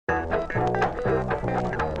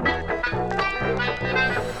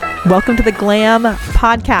Welcome to the Glam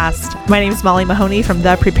Podcast. My name is Molly Mahoney from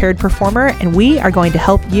The Prepared Performer, and we are going to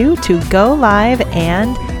help you to go live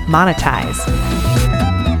and monetize.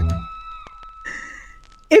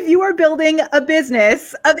 If you are building a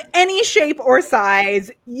business of any shape or size,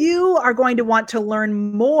 you are going to want to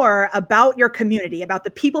learn more about your community, about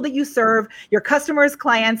the people that you serve, your customers,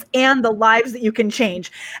 clients, and the lives that you can change.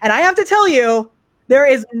 And I have to tell you, there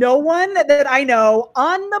is no one that I know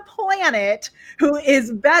on the planet who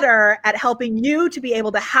is better at helping you to be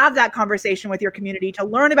able to have that conversation with your community, to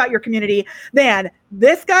learn about your community than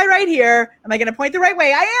this guy right here. Am I going to point the right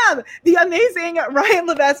way? I am. The amazing Ryan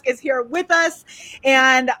Levesque is here with us.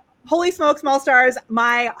 And holy smokes, small stars,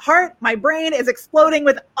 my heart, my brain is exploding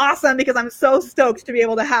with awesome because I'm so stoked to be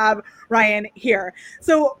able to have Ryan here.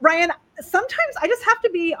 So Ryan, sometimes I just have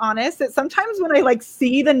to be honest that sometimes when I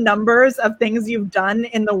see the numbers of things you've done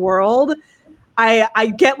in the world,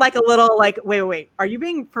 I get a little wait, are you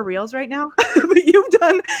being for reals right now? But you've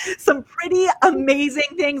done some pretty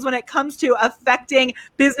amazing things when it comes to affecting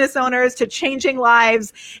business owners, to changing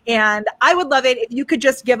lives. And I would love it if you could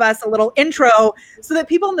just give us a little intro so that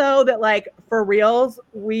people know that for reals,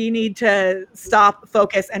 we need to stop,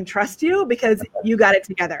 focus, and trust you because you got it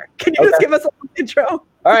together. Can you just give us a little intro?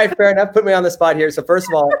 All right, fair enough. Put me on the spot here. So first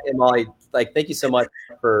of all, Molly, thank you so much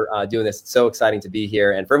for doing this. It's so exciting to be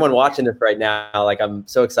here. And for everyone watching this right now, I'm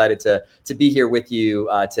so excited to be here with you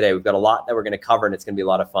today. We've got a lot that we're going to cover, and it's going to be a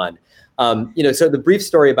lot of fun. So the brief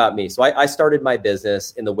story about me. So I started my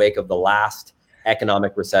business in the wake of the last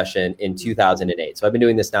economic recession in 2008. So I've been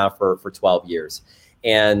doing this now for 12 years.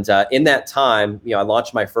 And in that time, I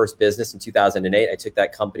launched my first business in 2008. I took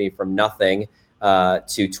that company from nothing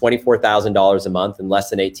to $24,000 a month in less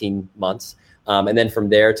than 18 months. And then from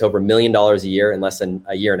there to over $1 million a year in less than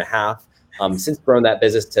a year and a half. Since grown that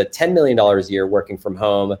business to $10 million a year working from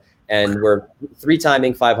home. And we're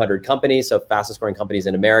 3-timing 500 companies, so fastest growing companies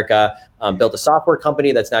in America. Built a software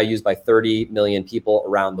company that's now used by 30 million people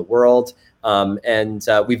around the world. And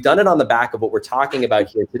we've done it on the back of what we're talking about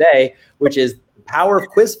here today, which is the power of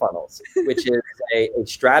quiz funnels, which is a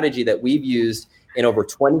strategy that we've used in over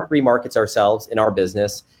 23 markets ourselves in our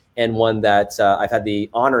business, and one that I've had the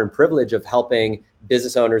honor and privilege of helping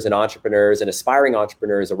business owners and entrepreneurs and aspiring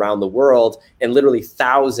entrepreneurs around the world in literally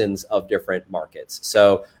thousands of different markets.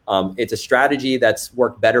 So it's a strategy that's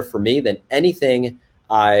worked better for me than anything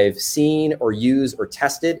I've seen or used or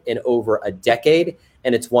tested in over a decade.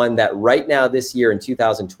 And it's one that right now this year in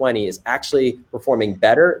 2020 is actually performing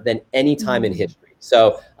better than any time in history.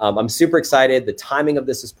 So I'm super excited. The timing of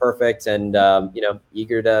this is perfect, and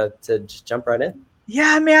eager to just jump right in.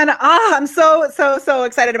 Yeah, man. I'm so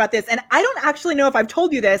excited about this. And I don't actually know if I've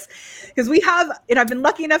told you this because we have, I've been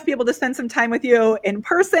lucky enough to be able to spend some time with you in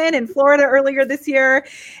person in Florida earlier this year.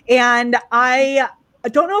 And I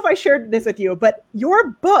don't know if I shared this with you, but your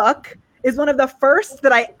book is one of the first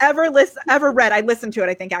that I ever read. I listened to it,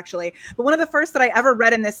 I think, actually, but one of the first that I ever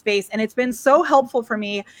read in this space. And it's been so helpful for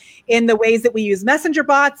me in the ways that we use messenger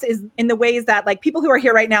bots, is in the ways that people who are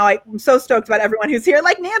here right now, I'm so stoked about everyone who's here,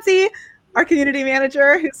 like Nancy, our community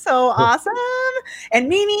manager, who's so awesome. And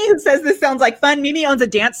Mimi, who says this sounds like fun. Mimi owns a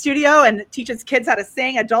dance studio and teaches kids how to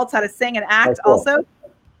sing, adults how to sing and act. Cool. Also.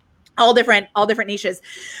 All different niches.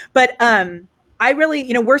 But, I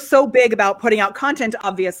really, we're so big about putting out content,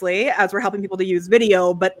 obviously, as we're helping people to use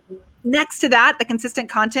video. But next to that, the consistent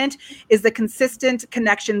content is the consistent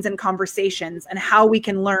connections and conversations and how we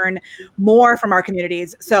can learn more from our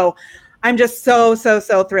communities. So I'm just so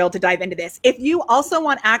thrilled to dive into this. If you also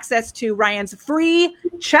want access to Ryan's free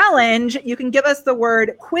challenge, you can give us the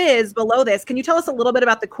word quiz below this. Can you tell us a little bit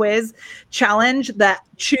about the quiz challenge, the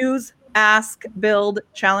Choose, Ask, Build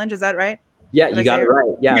challenge? Is that right? Yeah, you got it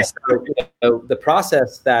right. Yeah. So the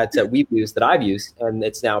process that we've used, that I've used, and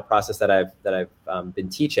it's now a process that I've been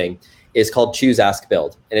teaching, is called Choose, Ask,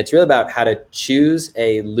 Build. And it's really about how to choose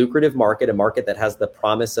a lucrative market, a market that has the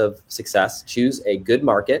promise of success, choose a good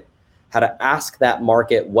market, how to ask that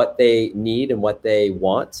market what they need and what they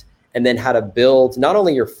want, and then how to build not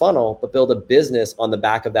only your funnel, but build a business on the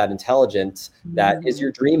back of that intelligence that is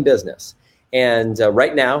your dream business. And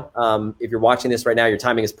right now, if you're watching this right now, your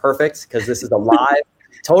timing is perfect because this is a live,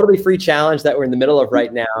 totally free challenge that we're in the middle of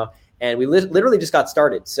right now. And we literally just got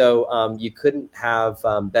started. So you couldn't have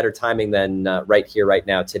better timing than right here, right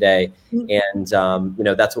now, today. And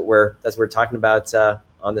that's what we're talking about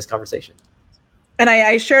on this conversation. And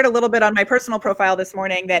I shared a little bit on my personal profile this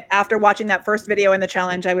morning that after watching that first video in the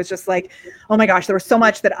challenge, I was just like, oh my gosh, there was so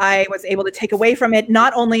much that I was able to take away from it,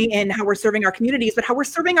 not only in how we're serving our communities, but how we're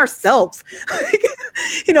serving ourselves,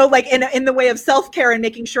 like in the way of self-care and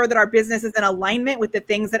making sure that our business is in alignment with the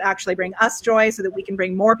things that actually bring us joy so that we can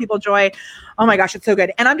bring more people joy. Oh my gosh, it's so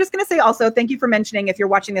good. And I'm just going to say also, thank you for mentioning if you're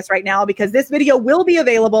watching this right now, because this video will be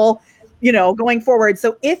available going forward.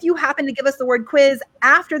 So if you happen to give us the word quiz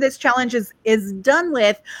after this challenge is done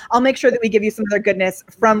with, I'll make sure that we give you some other goodness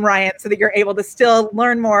from Ryan so that you're able to still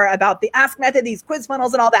learn more about the Ask Method, these quiz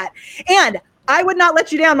funnels and all that. And I would not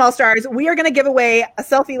let you down, Mall-Stars. We are going to give away a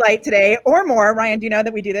selfie light today or more. Ryan, do you know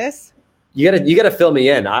that we do this? You gotta fill me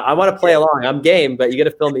in. I want to play along. I'm game, but you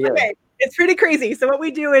gotta fill me in. It's pretty crazy. So what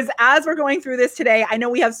we do is, as we're going through this today, I know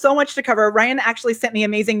we have so much to cover. Ryan actually sent me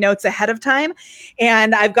amazing notes ahead of time,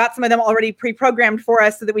 and I've got some of them already pre-programmed for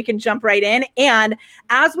us so that we can jump right in. And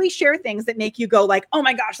as we share things that make you go like, oh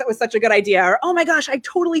my gosh, that was such a good idea, or oh my gosh, I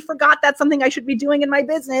totally forgot that's something I should be doing in my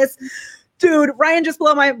business. Dude, Ryan just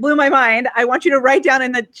blew my mind. I want you to write down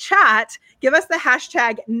in the chat, give us the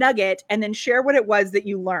hashtag nugget, and then share what it was that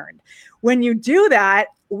you learned. When you do that,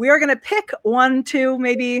 we're going to pick 1, 2,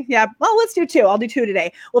 maybe. Yeah. Well, let's do 2. I'll do 2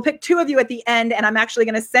 today. We'll pick 2 of you at the end, and I'm actually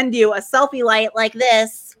going to send you a selfie light like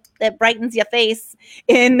this that brightens your face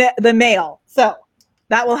in the mail. So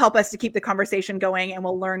that will help us to keep the conversation going, and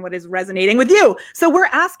we'll learn what is resonating with you. So we're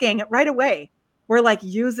asking right away. We're like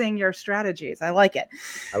using your strategies. I like it.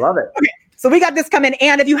 I love it. Okay. So we got this coming.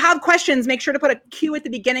 And if you have questions, make sure to put a Q at the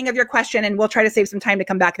beginning of your question, and we'll try to save some time to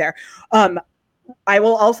come back there. I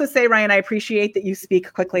will also say, Ryan, I appreciate that you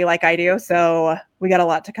speak quickly like I do. So we got a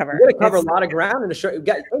lot to cover. We're going to cover a lot of ground in a short.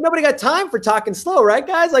 Nobody got time for talking slow, right,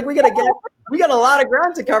 guys? Like we got a lot of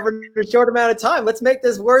ground to cover in a short amount of time. Let's make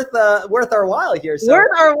this worth our while here. So.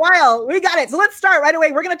 Worth our while. We got it. So let's start right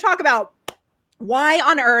away. We're going to talk about why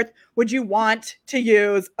on earth would you want to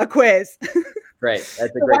use a quiz? Great.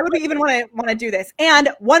 That's a great why would we even want to do this? And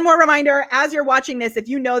one more reminder, as you're watching this, if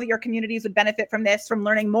you know that your communities would benefit from this, from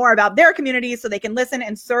learning more about their communities so they can listen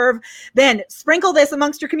and serve, then sprinkle this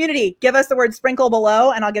amongst your community. Give us the word sprinkle below,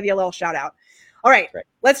 and I'll give you a little shout out. All right,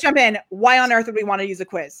 Let's jump in. Why on earth would we want to use a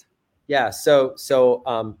quiz? Yeah. So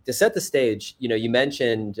to set the stage, you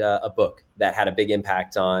mentioned a book that had a big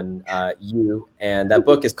impact on you, and that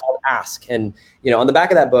book is called Ask. And on the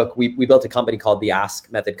back of that book, we built a company called the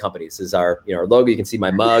Ask Method Company. This is our our logo. You can see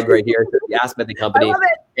my mug right here. The Ask Method Company. I love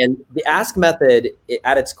it. And the Ask Method,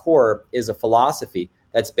 at its core, is a philosophy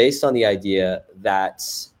that's based on the idea that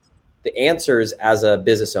the answers as a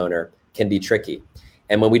business owner can be tricky.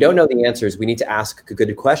 And when we don't know the answers, we need to ask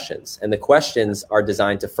good questions. And the questions are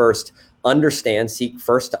designed to first understand, seek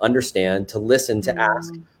first to understand, to listen, to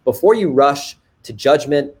ask, before you rush to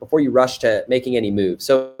judgment, before you rush to making any moves.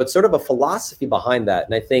 So it's sort of a philosophy behind that.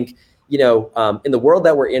 And I think, in the world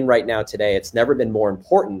that we're in right now today, it's never been more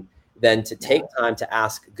important than to take time to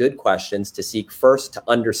ask good questions, to seek first to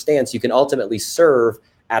understand, so you can ultimately serve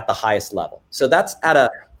at the highest level. So that's at a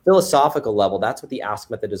philosophical level. That's what the Ask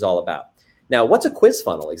Method is all about. Now, what's a quiz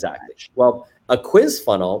funnel exactly? Well, a quiz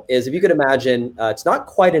funnel is, if you could imagine, it's not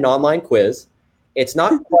quite an online quiz. It's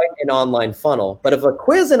not quite an online funnel. But if a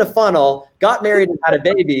quiz and a funnel got married and had a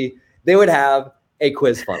baby, they would have a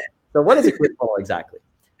quiz funnel. So what is a quiz funnel exactly?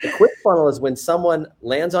 A quiz funnel is when someone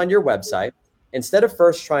lands on your website, instead of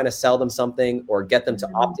first trying to sell them something or get them to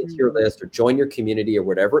opt into your list or join your community or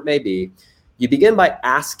whatever it may be, you begin by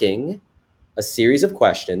asking a series of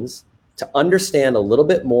questions to understand a little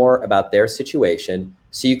bit more about their situation,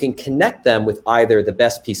 so you can connect them with either the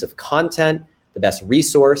best piece of content, the best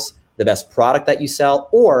resource, the best product that you sell,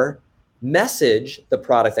 or message the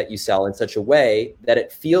product that you sell in such a way that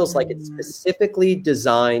it feels like it's specifically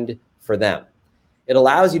designed for them. It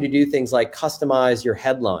allows you to do things like customize your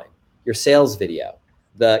headline, your sales video,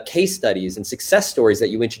 the case studies and success stories that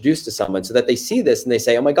you introduce to someone, so that they see this and they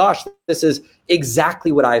say, oh my gosh, this is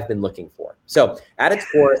exactly what I've been looking for. So at its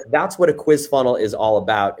core, that's what a quiz funnel is all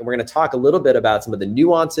about. And we're going to talk a little bit about some of the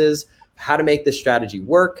nuances, how to make this strategy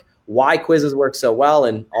work, why quizzes work so well,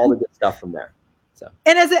 and all the good stuff from there. So.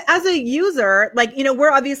 And as a user,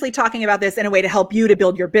 we're obviously talking about this in a way to help you to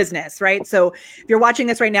build your business, right? So if you're watching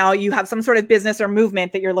this right now, you have some sort of business or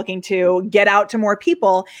movement that you're looking to get out to more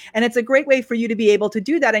people. And it's a great way for you to be able to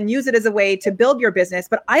do that and use it as a way to build your business.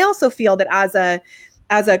 But I also feel that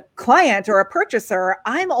as a client or a purchaser,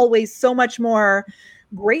 I'm always so much more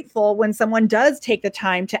grateful when someone does take the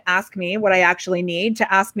time to ask me what I actually need,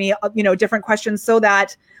 to ask me, different questions, so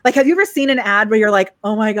that, like, have you ever seen an ad where you're like,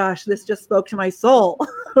 oh my gosh, this just spoke to my soul,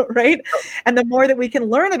 right? And the more that we can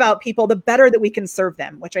learn about people, the better that we can serve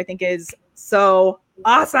them, which I think is so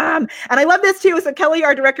awesome. And I love this too. So Kelly,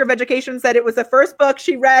 our director of education, said it was the first book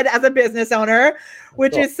she read as a business owner,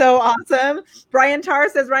 which is so awesome. Brian Tarr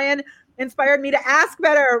says, Ryan inspired me to ask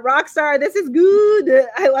better. Rockstar, this is good.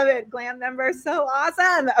 I love it. Glam member, so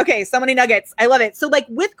awesome. Okay, so many nuggets. I love it. So like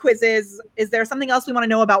with quizzes, is there something else we want to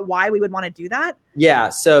know about why we would want to do that? Yeah,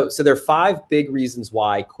 so there are 5 big reasons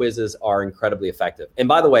why quizzes are incredibly effective. And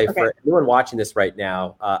by the way, for anyone watching this right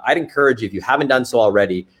now, I'd encourage you, if you haven't done so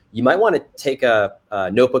already, you might want to take a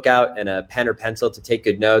notebook out and a pen or pencil to take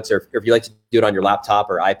good notes, or if you like to do it on your laptop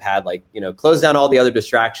or iPad, like, close down all the other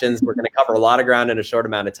distractions. We're going to cover a lot of ground in a short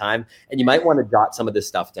amount of time, and you might want to jot some of this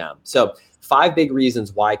stuff down. So 5 big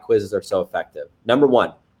reasons why quizzes are so effective. Number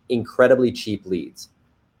 1, incredibly cheap leads.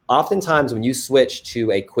 Oftentimes when you switch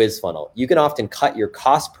to a quiz funnel, you can often cut your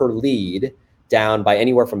cost per lead down by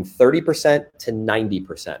anywhere from 30% to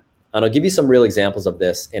 90%. And I'll give you some real examples of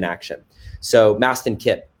this in action. So Mastin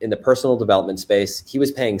Kipp in the personal development space, he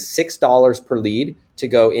was paying $6 per lead to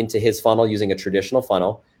go into his funnel using a traditional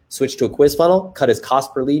funnel, switched to a quiz funnel, cut his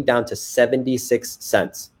cost per lead down to 76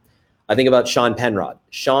 cents. I think about Sean Penrod.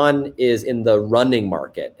 Sean is in the running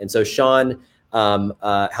market. And so Sean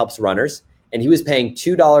helps runners, and he was paying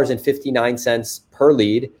 $2.59 per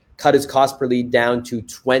lead, cut his cost per lead down to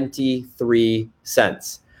 23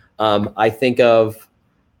 cents. I think of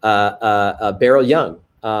Beryl Young.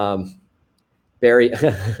 Barry,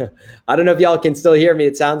 I don't know if y'all can still hear me.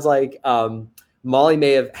 It sounds like Molly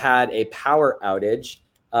may have had a power outage.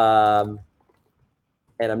 And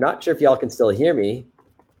I'm not sure if y'all can still hear me.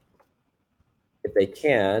 If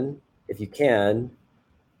you can,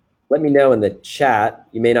 let me know in the chat.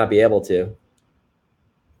 You may not be able to.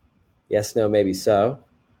 Yes, no, maybe so.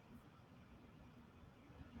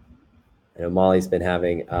 I know Molly's been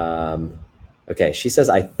having, okay, she says,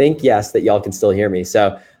 I think yes, that y'all can still hear me.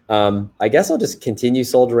 So I guess I'll just continue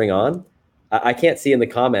soldiering on. I can't see in the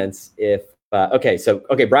comments if,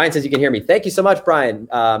 okay, Brian says you can hear me. Thank you so much, Brian.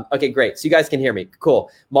 Okay, great. So you guys can hear me.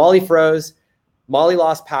 Cool. Molly froze. Molly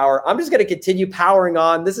lost power. I'm just going to continue powering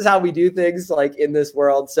on. This is how we do things like in this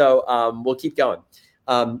world. So we'll keep going.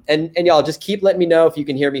 And y'all just keep letting me know if you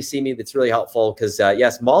can hear me, see me. That's really helpful because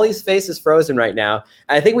yes, Molly's face is frozen right now.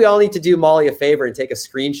 And I think we all need to do Molly a favor and take a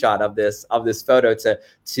screenshot of this photo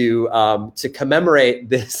to commemorate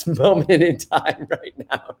this moment in time right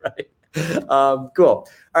now, right? Cool.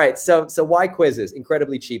 All right. So why quizzes?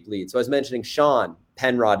 Incredibly cheap leads. So I was mentioning Sean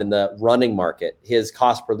Penrod in the running market. His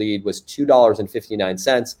cost per lead was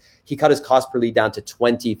 $2.59. He cut his cost per lead down to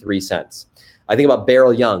 23 cents. I think about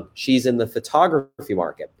Beryl Young. She's in the photography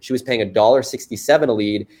market. She was paying $1.67 a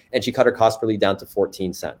lead, and she cut her cost per lead down to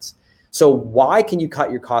 14 cents. So why can you cut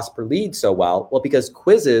your cost per lead so well? Well, because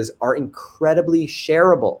quizzes are incredibly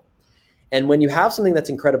shareable. And when you have something that's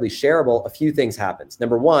incredibly shareable, a few things happens.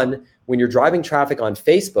 Number 1, when you're driving traffic on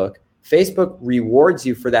Facebook, Facebook rewards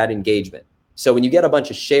you for that engagement. So when you get a bunch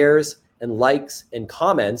of shares and likes and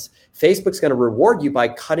comments, Facebook's going to reward you by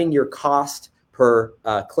cutting your cost per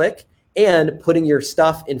click and putting your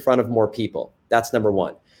stuff in front of more people. That's number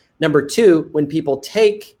 1. Number 2, when people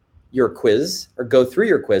take your quiz or go through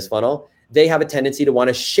your quiz funnel, they have a tendency to want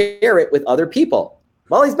to share it with other people.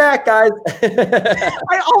 Molly's back, guys.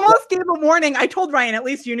 I almost gave a warning. I told Ryan, at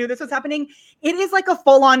least you knew this was happening. It is like a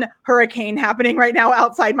full-on hurricane happening right now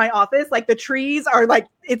outside my office. Like the trees are like,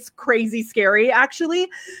 it's crazy scary, actually.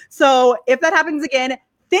 So if that happens again,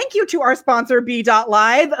 thank you to our sponsor,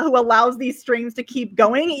 B.Live, who allows these streams to keep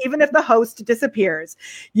going, even if the host disappears.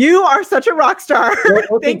 You are such a rock star.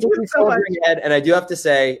 Thank you so much. And I do have to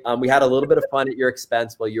say, we had a little bit of fun at your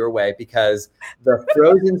expense while you were away because the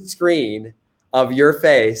frozen screen of your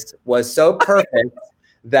face was so perfect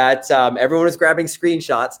that everyone was grabbing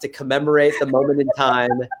screenshots to commemorate the moment in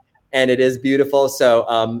time. And it is beautiful. So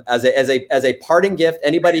as a parting gift,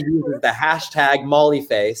 anybody who uses the hashtag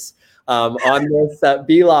MollyFace on this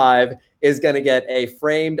B.Live is going to get a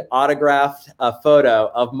framed autographed photo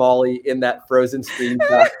of Molly in that frozen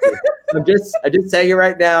screenshot. I'm just saying it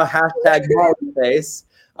right now, hashtag MollyFace.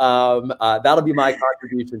 That'll be my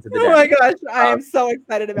contribution to the day. Oh my gosh, I am so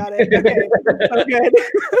excited about it. Okay, so good.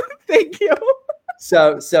 Thank you.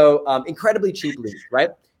 So incredibly cheap leads, right?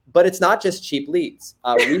 But it's not just cheap leads.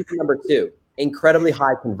 Reason number 2, incredibly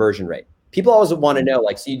high conversion rate. People always want to know,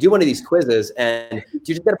 like, so you do one of these quizzes and do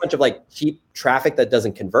you just get a bunch of like cheap traffic that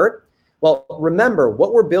doesn't convert? Well, remember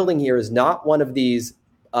what we're building here is not one of these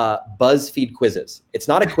BuzzFeed quizzes. It's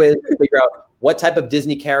not a quiz to figure out what type of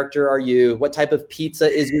Disney character are you? What type of pizza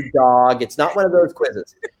is your dog? It's not one of those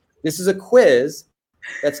quizzes. This is a quiz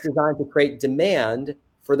that's designed to create demand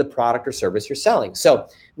for the product or service you're selling. So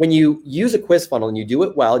when you use a quiz funnel and you do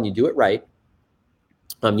it well and you do it right,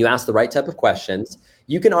 you ask the right type of questions,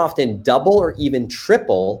 you can often double or even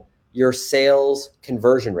triple your sales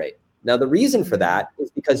conversion rate. Now, the reason for that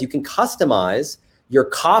is because you can customize your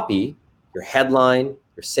copy, your headline,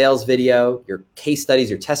 your sales video, your case studies,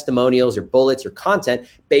 your testimonials, your bullets, your content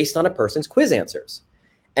based on a person's quiz answers.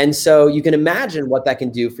 And so you can imagine what that can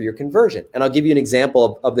do for your conversion. And I'll give you an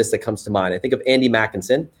example of this that comes to mind. I think of Andy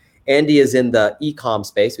Mackinson. Andy is in the e-com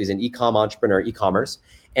space. He's an e-com entrepreneur, e-commerce.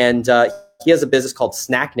 And he has a business called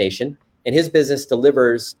Snack Nation. And his business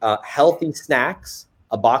delivers healthy snacks,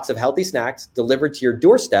 a box of healthy snacks delivered to your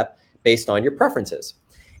doorstep based on your preferences.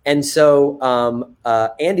 And so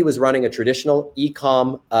Andy was running a traditional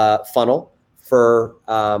e-com funnel for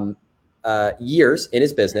years in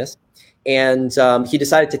his business. And he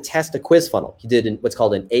decided to test a quiz funnel. He did what's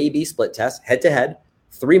called an A/B split test, head-to-head,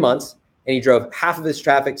 3 months. And he drove half of his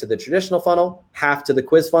traffic to the traditional funnel, half to the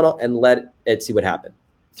quiz funnel, and let it see what happened.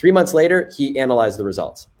 3 months later, he analyzed the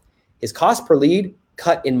results. His cost per lead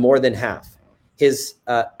cut in more than half. His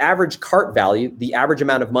average cart value, the average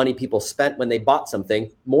amount of money people spent when they bought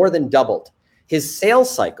something, more than doubled. His sales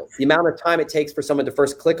cycle, the amount of time it takes for someone to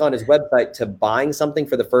first click on his website to buying something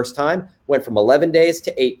for the first time, went from 11 days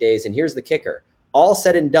to 8 days. And here's the kicker. All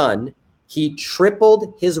said and done, he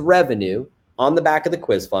tripled his revenue on the back of the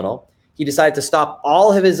quiz funnel. He decided to stop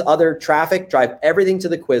all of his other traffic, drive everything to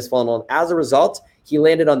the quiz funnel. And as a result, he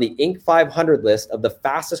landed on the Inc. 500 list of the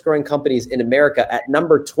fastest growing companies in America at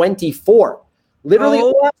number 24. Literally.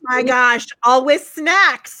 Oh my gosh. Always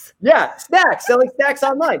snacks. Yeah, snacks, selling snacks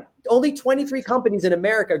online. Only 23 companies in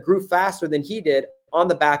America grew faster than he did on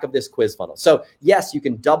the back of this quiz funnel. So yes, you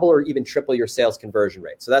can double or even triple your sales conversion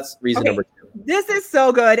rate. So that's reason number 2. This is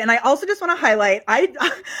so good. And I also just want to highlight,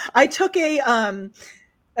 I took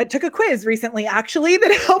a quiz recently, actually,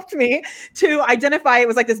 that helped me to identify, it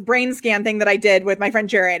was like this brain scan thing that I did with my friend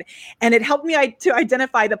Jared. And it helped me to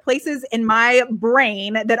identify the places in my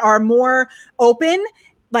brain that are more open,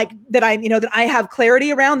 like that I have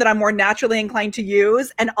clarity around, that I'm more naturally inclined to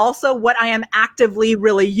use, and also what I am actively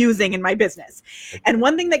really using in my business. And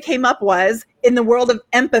one thing that came up was in the world of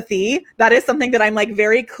empathy, that is something that I'm like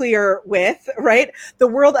very clear with, right? The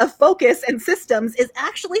world of focus and systems is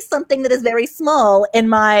actually something that is very small in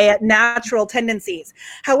my natural tendencies.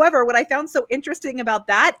 However, what I found so interesting about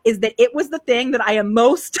that is that it was the thing that I am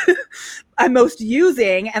most I'm most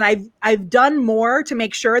using, and I've done more to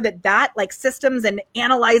make sure that like systems and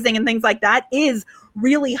analyzing and things like that is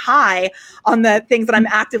really high on the things that I'm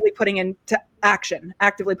actively putting into action.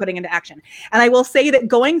 And I will say that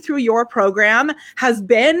going through your program has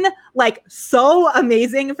been like so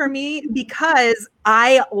amazing for me, because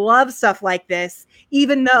I love stuff like this,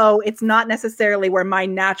 even though it's not necessarily where my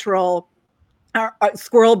natural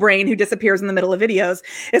squirrel brain who disappears in the middle of videos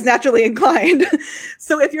is naturally inclined.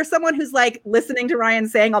 So if you're someone who's like listening to Ryan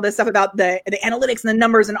saying all this stuff about the analytics and the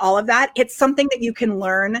numbers and all of that, it's something that you can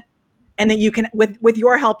learn. And that you can, with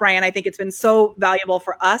your help, Ryan, I think it's been so valuable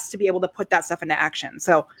for us to be able to put that stuff into action.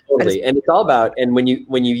 So totally. And it's all about, and when you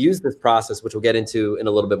use this process, which we'll get into in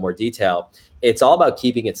a little bit more detail, it's all about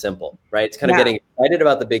keeping it simple, right? It's kind of getting excited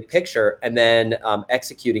about the big picture and then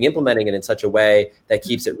implementing it in such a way that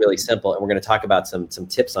keeps it really simple. And we're going to talk about some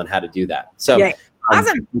tips on how to do that. So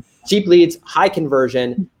awesome. Cheap leads, high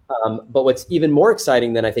conversion. But what's even more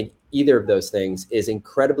exciting than I think either of those things is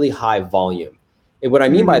incredibly high volume. And what I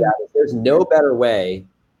mean by that is there's no better way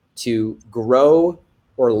to grow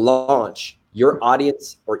or launch your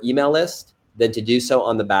audience or email list than to do so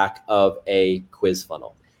on the back of a quiz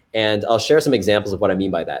funnel. And I'll share some examples of what I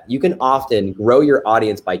mean by that. You can often grow your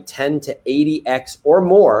audience by 10 to 80x or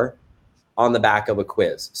more on the back of a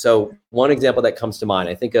quiz. So one example that comes to mind,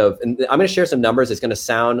 I think of, and I'm going to share some numbers. It's going to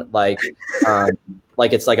sound like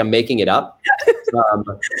it's like I'm making it up.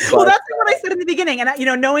 Well, that's what I said in the beginning. And,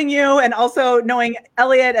 knowing you and also knowing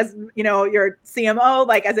Elliot as, your CMO,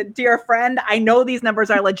 like as a dear friend, I know these numbers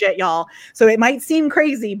are legit, y'all. So it might seem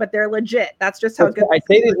crazy, but they're legit. That's just how it goes. I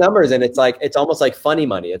say these numbers and it's almost like funny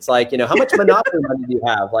money. It's like, how much Monopoly money do you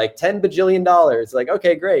have? Like $10 bajillion. Like,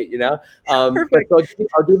 okay, great. But so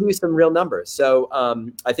I'll give you some real numbers. So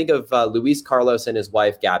I think of Luis Carlos and his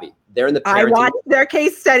wife, Gabby. They're in the parenting. I watched their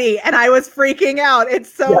case study and I was freaking out.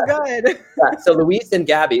 It's so good. Yeah. So Luis and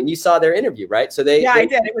Gabby, and you saw their interview, right? So I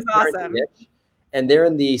did. It was awesome. And they're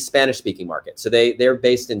in the Spanish-speaking market. So they're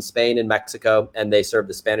based in Spain and Mexico, and they serve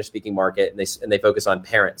the Spanish-speaking market, and they focus on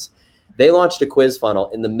parents. They launched a quiz funnel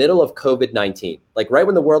in the middle of COVID-19, like right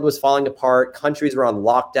when the world was falling apart, countries were on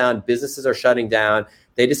lockdown, businesses are shutting down.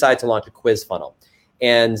 They decided to launch a quiz funnel.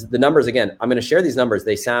 And the numbers, again, I'm going to share these numbers.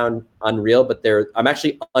 They sound unreal, but I'm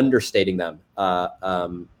actually understating them,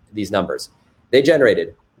 these numbers. They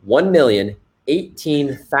generated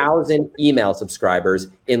 1,018,000 email subscribers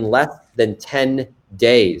in less than 10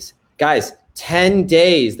 days. Guys, 10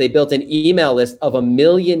 days, they built an email list of 1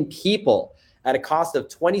 million people at a cost of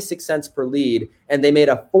 26 cents per lead, and they made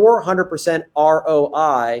a 400%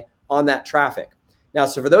 ROI on that traffic. Now,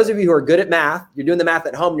 so for those of you who are good at math, you're doing the math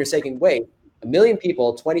at home, and you're saying, wait, 1 million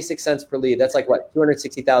people, 26 cents per lead, that's like what,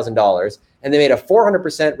 $260,000. And they made a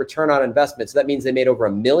 400% return on investment. So that means they made over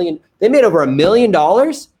 $1 million. They made over $1 million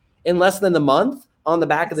in less than the month on the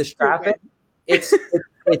back of this traffic. It's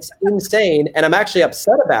insane. And I'm actually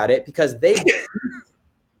upset about it because they beat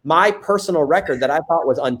my personal record that I thought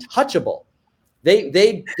was untouchable. They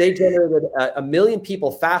generated 1 million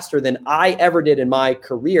people faster than I ever did in my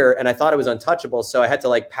career. And I thought it was untouchable. So I had to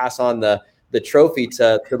like pass on the trophy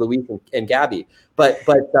to Luis and Gabby. But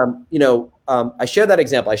I share that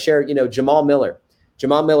example. I share, Jamal Miller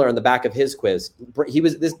on the back of his quiz.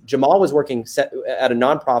 Jamal was working at a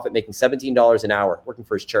nonprofit, making $17 an hour, working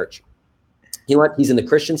for his church. He's in the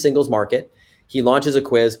Christian singles market. He launches a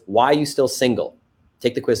quiz. Why are you still single?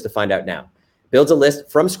 Take the quiz to find out now. Builds a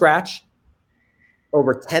list from scratch.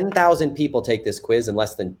 Over 10,000 people take this quiz in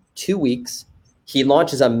less than 2 weeks. He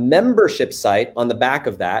launches a membership site on the back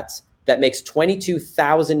of that makes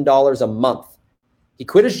 $22,000 a month. He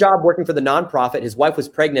quit his job working for the nonprofit. His wife was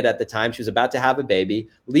pregnant at the time. She was about to have a baby,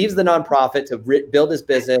 leaves the nonprofit to build his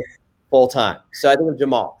business full time. So I think of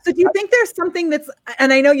Jamal. So do you think there's something that's,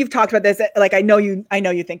 and I know you've talked about this, like I know you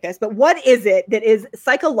think this, but what is it that is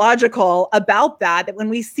psychological about that when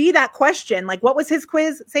we see that question, like what was his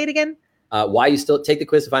quiz? Say it again. Why you still take the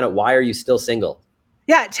quiz to find out why are you still single?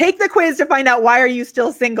 Yeah. Take the quiz to find out why are you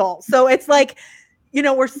still single? So it's like,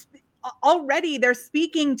 they're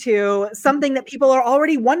speaking to something that people are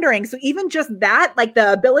already wondering. So even just that, like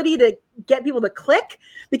the ability to get people to click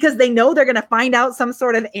because they know they're going to find out some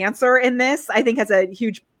sort of answer in this, I think has a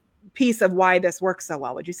huge piece of why this works so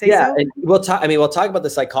well. Would you say so? Yeah, and we'll talk about the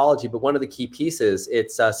psychology, but one of the key pieces,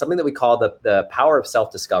 it's something that we call the power of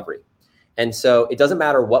self-discovery. And so it doesn't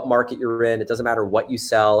matter what market you're in. It doesn't matter what you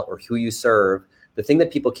sell or who you serve. The thing that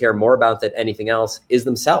people care more about than anything else is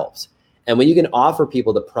themselves. And when you can offer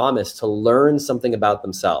people the promise to learn something about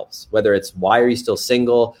themselves, whether it's why are you still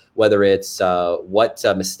single, whether it's what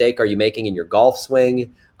mistake are you making in your golf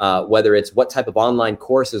swing, whether it's what type of online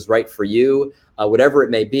course is right for you, whatever it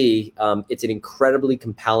may be, it's an incredibly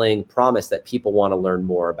compelling promise that people want to learn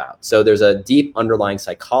more about. So there's a deep underlying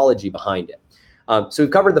psychology behind it. So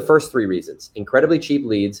we've covered the first 3 reasons: incredibly cheap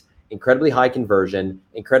leads, incredibly high conversion,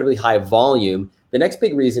 incredibly high volume. The next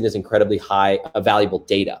big reason is incredibly high valuable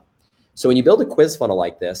data. So when you build a quiz funnel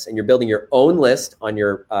like this and you're building your own list on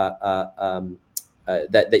your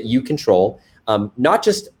that you control, not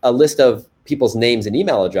just a list of people's names and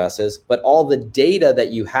email addresses, but all the data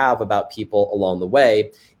that you have about people along the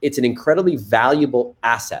way, it's an incredibly valuable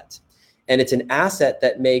asset. And it's an asset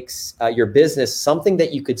that makes your business something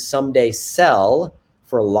that you could someday sell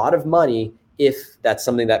for a lot of money if that's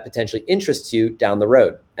something that potentially interests you down the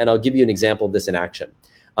road. And I'll give you an example of this in action.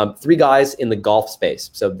 3 guys in the golf space.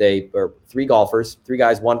 So they are 3 golfers. 3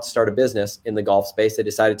 guys wanted to start a business in the golf space. They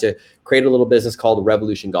decided to create a little business called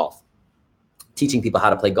Revolution Golf, teaching people how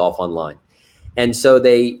to play golf online. And so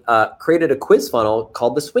they created a quiz funnel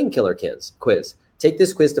called the Swing Killer Quiz. Take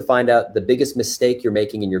this quiz to find out the biggest mistake you're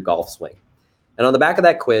making in your golf swing. And on the back of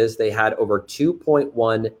that quiz, they had over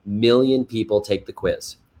 2.1 million people take the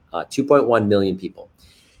quiz. 2.1 million people.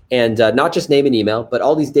 And not just name and email, but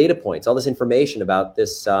all these data points, all this information about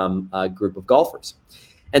this group of golfers.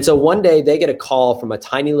 And so one day they get a call from a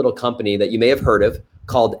tiny little company that you may have heard of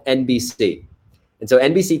called NBC. And so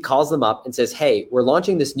NBC calls them up and says, hey, we're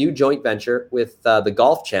launching this new joint venture with the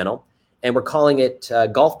Golf Channel, and we're calling it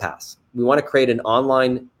Golf Pass. We want to create an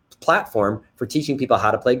online platform for teaching people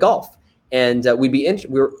how to play golf. And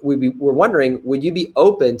we're wondering, would you be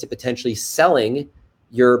open to potentially selling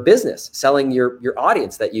your business, selling your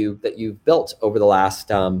audience that you've built over the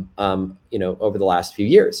last over the last few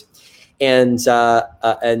years, and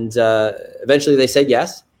eventually they said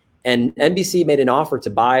yes, and NBC made an offer to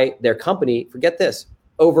buy their company. Forget this,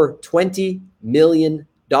 over $20 million,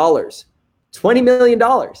 $20 million,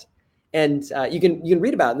 and you can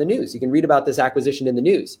read about it in the news. You can read about this acquisition in the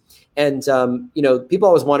news, and people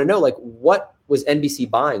always want to know, like, what was NBC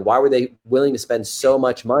buying? Why were they willing to spend so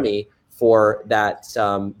much money for that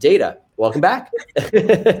data? welcome back.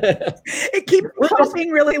 It keeps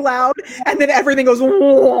popping really loud, and then everything goes.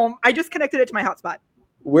 Whoom. I just connected it to my hotspot.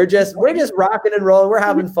 We're just rocking and rolling. We're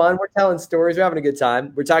having fun. We're telling stories. We're having a good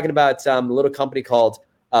time. We're talking about a little company called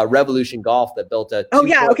Revolution Golf that built a. Oh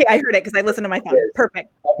yeah, okay, I heard it because I listened to my phone.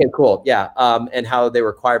 Perfect. Okay, cool. Yeah, and how they were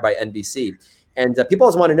acquired by NBC, and people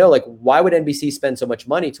always want to know, like, why would NBC spend so much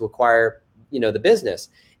money to acquire, the business?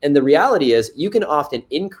 And the reality is, you can often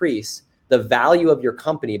increase the value of your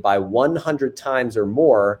company by 100 times or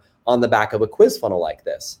more on the back of a quiz funnel like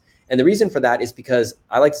this. And the reason for that is because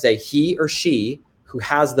I like to say he or she who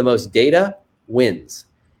has the most data wins.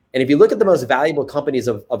 And if you look at the most valuable companies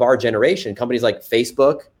of our generation, companies like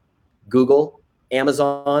Facebook, Google,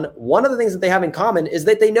 Amazon, one of the things that they have in common is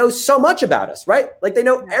that they know so much about us, right? Like they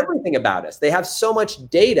know everything about us. They have so much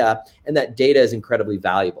data, and that data is incredibly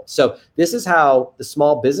valuable. So this is how the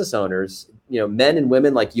small business owners, men and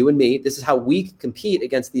women like you and me, this is how we compete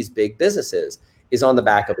against these big businesses, is on the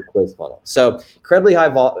back of a quiz funnel. So incredibly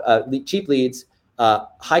cheap leads,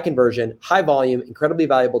 high conversion, high volume, incredibly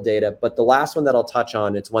valuable data. But the last one that I'll touch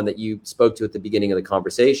on, it's one that you spoke to at the beginning of the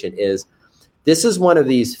conversation, is this is one of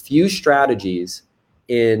these few strategies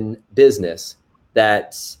in business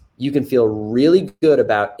that you can feel really good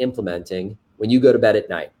about implementing when you go to bed at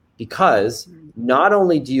night, because not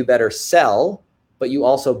only do you better sell, but you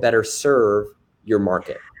also better serve your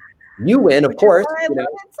market. You win, of course. I love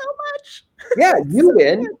it so much. Yeah, you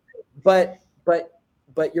win, but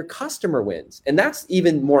your customer wins. And that's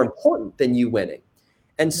even more important than you winning.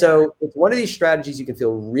 And so it's one of these strategies you can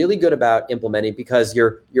feel really good about implementing, because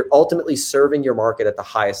you're ultimately serving your market at the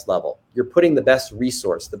highest level. You're putting the best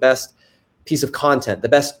resource, the best piece of content, the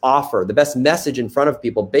best offer, the best message in front of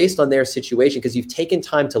people based on their situation, because you've taken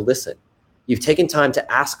time to listen. You've taken time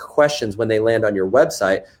to ask questions when they land on your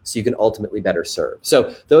website, so you can ultimately better serve.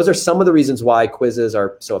 So those are some of the reasons why quizzes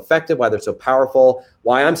are so effective, why they're so powerful,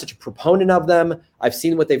 why I'm such a proponent of them. I've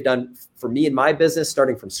seen what they've done for me in my business,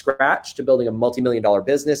 starting from scratch to building a multi-million-dollar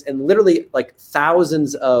business, and literally like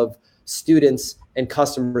thousands of students and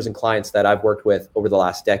customers and clients that I've worked with over the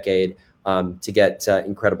last decade to get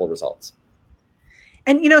incredible results.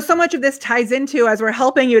 And, so much of this ties into, as we're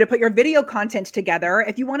helping you to put your video content together,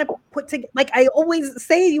 if you want to put together, like I always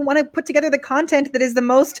say, you want to put together the content that is the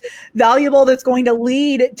most valuable, that's going to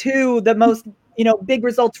lead to the most, big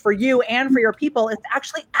results for you and for your people, is to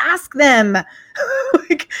actually ask them,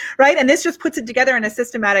 right? And this just puts it together in a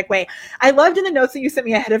systematic way. I loved in the notes that you sent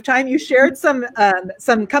me ahead of time, you shared some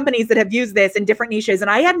companies that have used this in different niches, and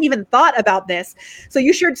I hadn't even thought about this. So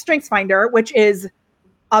you shared StrengthsFinder, which is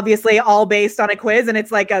obviously all based on a quiz, and it's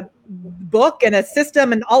like a book and a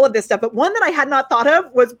system and all of this stuff. But one that I had not thought of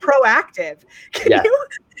was Proactive,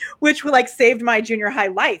 which saved my junior high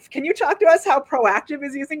life. Can you talk to us how Proactive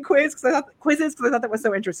is using quizzes? Because I thought that was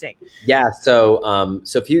so interesting. Yeah. So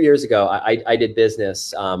a few years ago, I did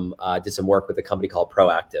business, did some work with a company called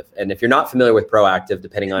Proactive. And if you're not familiar with Proactive,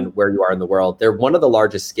 depending on where you are in the world, they're one of the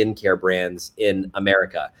largest skincare brands in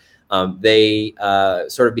America. They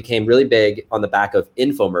sort of became really big on the back of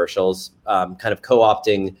infomercials, kind of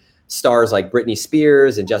co-opting stars like Britney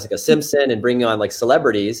Spears and Jessica Simpson, and bringing on like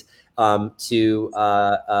celebrities to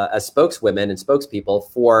as spokeswomen and spokespeople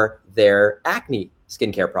for their acne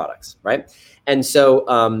skincare products, right? And so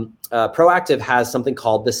Proactive has something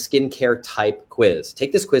called the skincare type quiz.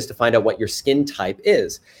 Take this quiz to find out what your skin type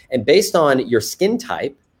is. And based on your skin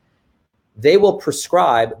type, they will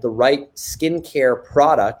prescribe the right skincare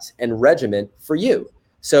product and regimen for you.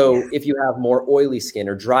 So if you have more oily skin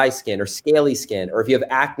or dry skin or scaly skin, or if you have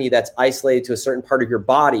acne that's isolated to a certain part of your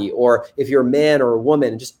body, or if you're a man or a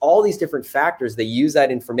woman, just all these different factors, they use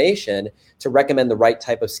that information to recommend the right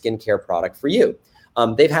type of skincare product for you.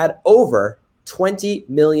 They've had over 20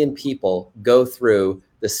 million people go through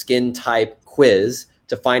the skin type quiz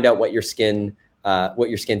to find out what your skin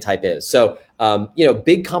type is. So,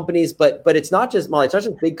 big companies, but it's not just, Molly, it's not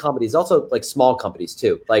just big companies, it's also like small companies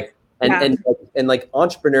too. And like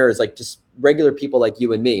entrepreneurs, like just regular people like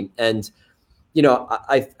you and me. And,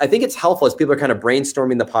 I think it's helpful as people are kind of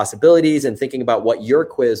brainstorming the possibilities and thinking about what your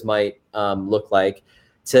quiz might look like,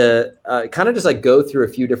 to kind of just like go through a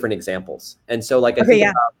few different examples. And so I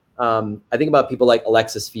think about people like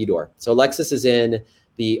Alexis Fedor. So Alexis is in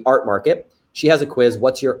the art market. She has a quiz,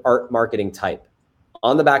 what's your art marketing type?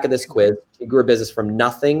 On the back of this quiz, she grew a business from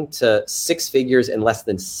nothing to 6 figures in less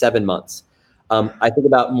than 7 months. I think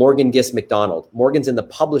about Morgan Gist McDonald. Morgan's in the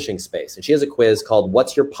publishing space, and she has a quiz called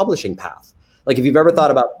What's Your Publishing Path? Like if you've ever thought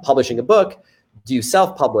about publishing a book, do you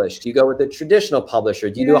self-publish? Do you go with a traditional publisher?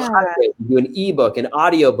 Do you do a hybrid? Do you do an ebook, an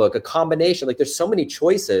audiobook, a combination? Like there's so many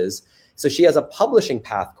choices. So she has a publishing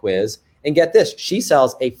path quiz, And get this, she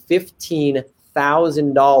sells a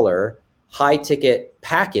 $15,000 high ticket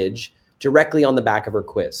package directly on the back of her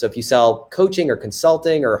quiz. So if you sell coaching or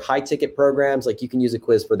consulting or high ticket programs, like you can use a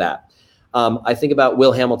quiz for that. I think about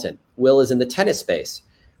Will Hamilton. Will is in the tennis space.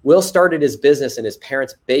 Will started his business in his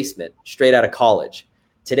parents' basement straight out of college.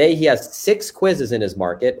 Today, he has 6 quizzes in his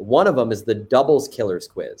market. One of them is the Doubles Killers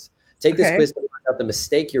quiz. Take this quiz to find out the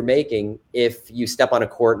mistake you're making if you step on a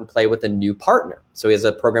court and play with a new partner. So he has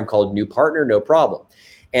a program called New Partner, No Problem.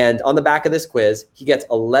 And on the back of this quiz, he gets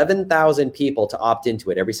 11,000 people to opt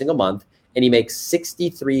into it every single month. And he makes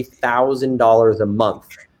 $63,000 a month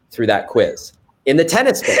through that quiz in the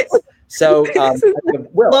tennis space. So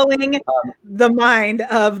blowing the mind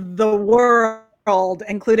of the world,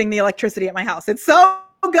 including the electricity at my house. It's so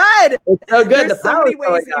good. It's so good. There's so many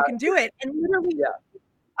ways that you can do it. And literally,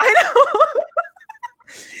 I know.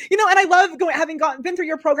 And I love been through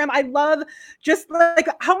your program. I love just like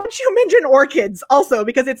how much you mention orchids also,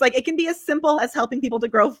 because it's like, it can be as simple as helping people to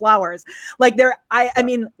grow flowers. Like I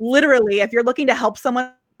mean, literally, if you're looking to help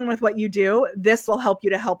someone with what you do, this will help you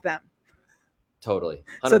to help them. Totally.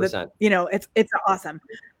 100%. So that, it's awesome.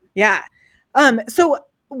 Yeah. So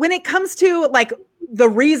when it comes to like the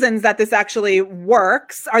reasons that this actually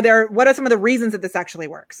works, what are some of the reasons that this actually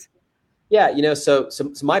works? Yeah. So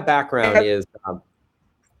my background is,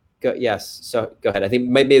 yes. So go ahead. I think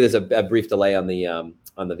maybe there's a brief delay on the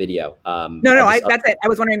video. That's it. I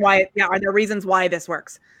was wondering why. Yeah. Are there reasons why this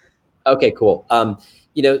works? Okay, cool.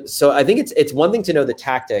 So I think it's one thing to know the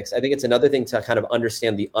tactics. I think it's another thing to kind of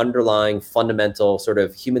understand the underlying fundamental sort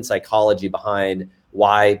of human psychology behind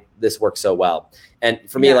why this works so well. And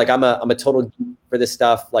for me, like I'm a total geek for this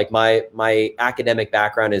stuff. Like my academic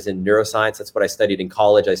background is in neuroscience. That's what I studied in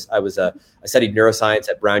college. I studied neuroscience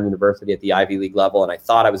at Brown University at the Ivy League level, and I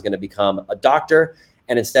thought I was going to become a doctor.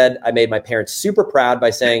 And instead, I made my parents super proud by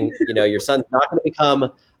saying, your son's not going to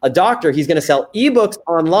become a doctor. He's going to sell ebooks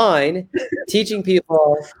online, teaching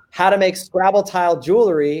people how to make Scrabble tile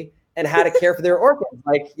jewelry and how to care for their orchids.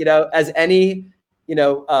 Like, as any,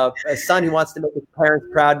 a son who wants to make his parents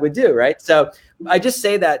proud would do. Right. So I just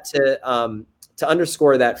say that to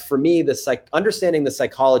underscore that for me, understanding the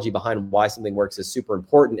psychology behind why something works is super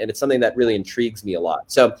important. And it's something that really intrigues me a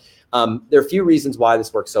lot. So there are a few reasons why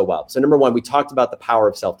this works so well. So number one, we talked about the power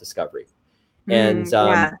of self-discovery. And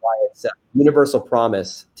why it's a universal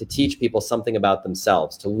promise to teach people something about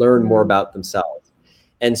themselves, to learn more about themselves.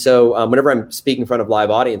 And so whenever I'm speaking in front of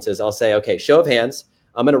live audiences, I'll say, okay, show of hands.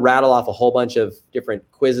 I'm going to rattle off a whole bunch of different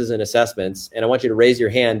quizzes and assessments, and I want you to raise your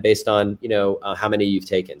hand based on, how many you've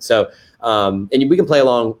taken. So, and we can play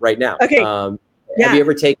along right now. Okay. Have you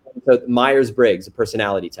ever taken the Myers-Briggs, a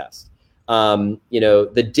personality test?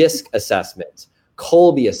 The DISC assessment,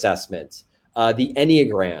 Colby assessment, the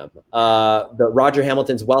Enneagram, the Roger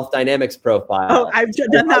Hamilton's Wealth Dynamics profile. Oh, I've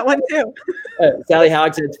done that one too. Sally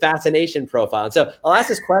Hogshead's Fascination profile. And so I'll ask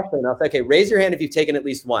this question. And I'll say, okay, raise your hand if you've taken at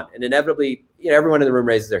least one. And inevitably, everyone in the room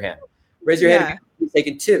raises their hand. Raise your hand if you've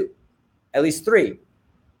taken 2, at least 3,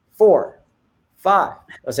 4, 5.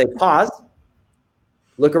 I'll say, pause,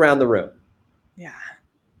 look around the room. Yeah.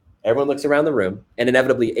 Everyone looks around the room, and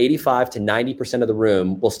inevitably 85 to 90% of the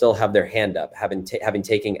room will still have their hand up, having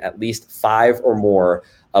taken at least 5 or more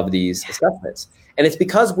of these assessments. And it's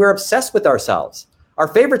because we're obsessed with ourselves. Our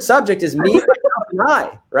favorite subject is me and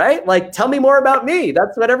I, right? Like, tell me more about me.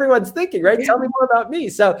 That's what everyone's thinking, right? Tell me more about me.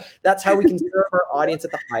 So that's how we can serve our audience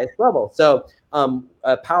at the highest level. So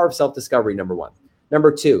power of self-discovery, number one.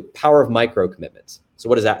 Number 2, power of micro commitments. So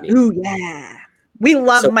what does that mean? Ooh, yeah. We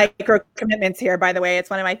love micro commitments here, by the way. It's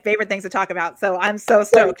one of my favorite things to talk about. So I'm so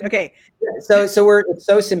stoked. Okay. So it's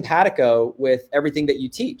so simpatico with everything that you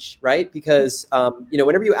teach, right? Because,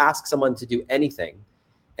 whenever you ask someone to do anything,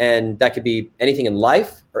 and that could be anything in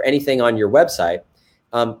life or anything on your website,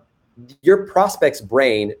 your prospect's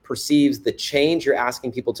brain perceives the change you're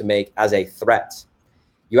asking people to make as a threat.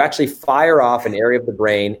 You actually fire off an area of the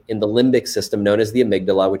brain in the limbic system known as the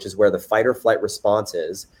amygdala, which is where the fight or flight response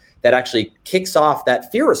is, that actually kicks off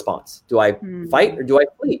that fear response. Do I fight or do I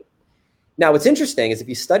flee? Now, what's interesting is if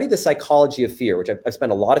you study the psychology of fear, which I've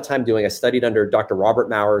spent a lot of time doing, I studied under Dr. Robert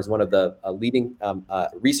Maurer, who's one of the leading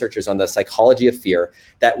researchers on the psychology of fear,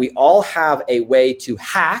 that we all have a way to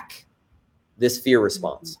hack this fear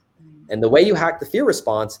response. And the way you hack the fear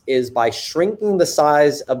response is by shrinking the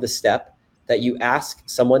size of the step that you ask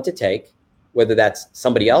someone to take, whether that's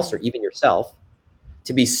somebody else or even yourself,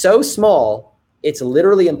 to be so small, it's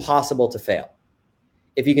literally impossible to fail.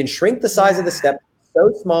 If you can shrink the size of the step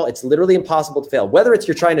so small, it's literally impossible to fail. Whether it's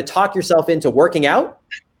you're trying to talk yourself into working out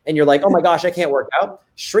and you're like, oh my gosh, I can't work out.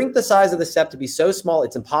 Shrink the size of the step to be so small,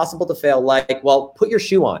 it's impossible to fail. Like, well, put your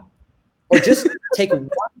shoe on. or just take one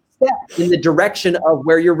step in the direction of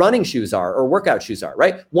where your running shoes are or workout shoes are,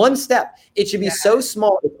 right? One step. It should be so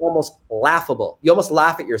small, it's almost laughable. You almost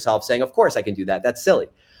laugh at yourself saying, of course I can do that. That's silly.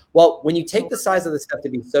 Well, when you take the size of the step to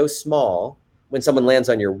be so small, when someone lands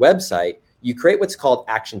on your website, you create what's called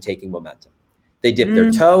action-taking momentum. They dip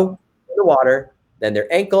their toe in the water, then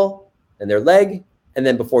their ankle, then their leg, and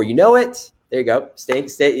then before you know it, there you go, stay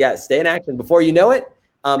in action. Before you know it,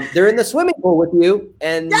 they're in the swimming pool with you,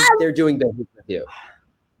 and they're doing business with you.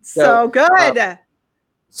 So good.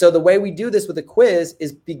 So the way we do this with a quiz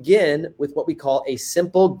is begin with what we call a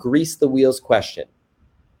simple grease the wheels question.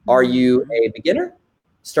 Are you a beginner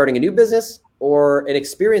starting a new business, or an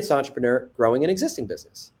experienced entrepreneur growing an existing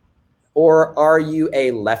business? Or are you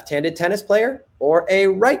a left-handed tennis player or a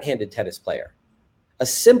right-handed tennis player? A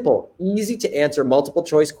simple, easy to answer multiple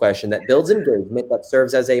choice question that builds engagement, that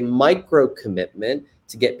serves as a micro commitment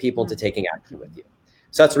to get people into taking action with you.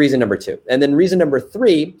 So that's reason number 2. And then reason number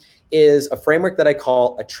 3 is a framework that I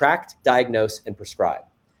call attract, diagnose, and prescribe.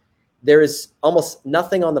 There is almost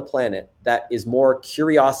nothing on the planet that is more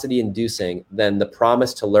curiosity inducing than the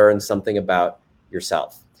promise to learn something about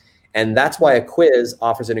yourself. And that's why a quiz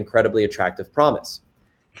offers an incredibly attractive promise.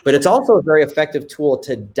 But it's also a very effective tool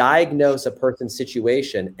to diagnose a person's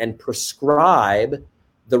situation and prescribe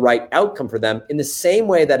the right outcome for them in the same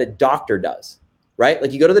way that a doctor does, right?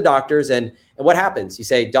 Like you go to the doctors and what happens? You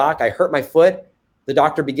say, Doc, I hurt my foot. The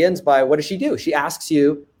doctor begins by, what does she do? She asks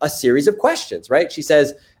you a series of questions, right? She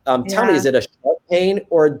says, tell me, is it a sharp pain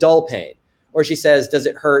or a dull pain? Or she says, does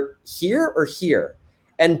it hurt here or here?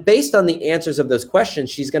 And based on the answers of those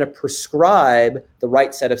questions, she's going to prescribe the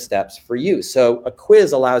right set of steps for you. So a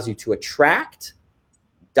quiz allows you to attract,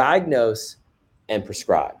 diagnose, and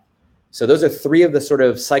prescribe. So those are 3 of the sort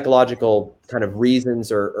of psychological kind of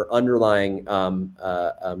reasons or underlying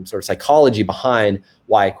sort of psychology behind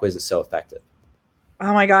why a quiz is so effective.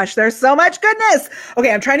 Oh my gosh, there's so much goodness.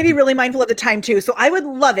 Okay, I'm trying to be really mindful of the time too. So I would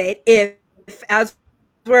love it if as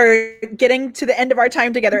we're getting to the end of our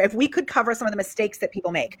time together, if we could cover some of the mistakes that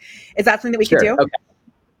people make. Is that something that we could do? Okay.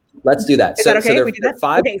 Let's do that. Is that okay? So we do that?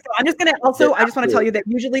 5. Okay, so I'm just going to also, I just want to tell you that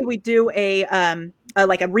usually we do a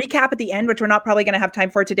recap at the end, which we're not probably going to have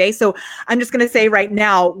time for today. So I'm just going to say right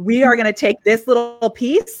now, we are going to take this little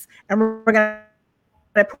piece and we're going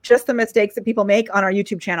to put just the mistakes that people make on our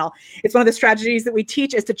YouTube channel. It's one of the strategies that we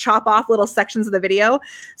teach is to chop off little sections of the video.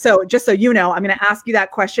 So just so you know, I'm going to ask you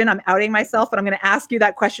that question. I'm outing myself, but I'm going to ask you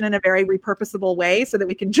that question in a very repurposable way so that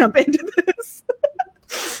we can jump into this.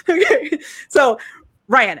 Okay. So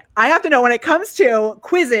Ryan, I have to know, when it comes to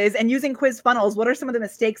quizzes and using quiz funnels, what are some of the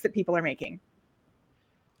mistakes that people are making?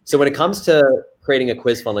 So when it comes to creating a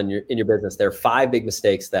quiz funnel in your business, there are 5 big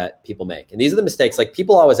mistakes that people make. And these are the mistakes, like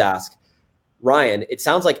people always ask, Ryan, it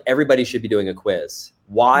sounds like everybody should be doing a quiz.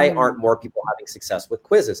 Why aren't more people having success with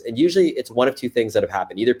quizzes? And usually it's one of 2 things that have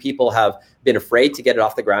happened. Either people have been afraid to get it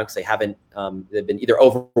off the ground because they haven't, they've been either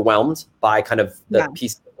overwhelmed by kind of the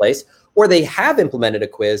piece in place, or they have implemented a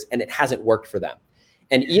quiz and it hasn't worked for them.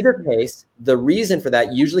 In either case, the reason for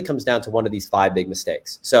that usually comes down to one of these 5 big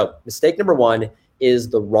mistakes. So mistake number 1 is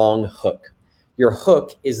the wrong hook. Your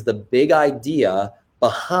hook is the big idea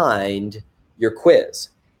behind your quiz.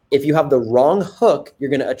 If you have the wrong hook, you're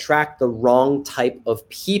going to attract the wrong type of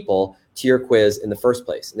people to your quiz in the first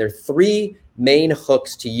place. And there are 3 main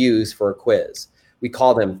hooks to use for a quiz. We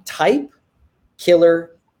call them type,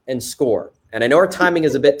 killer, and score. And I know our timing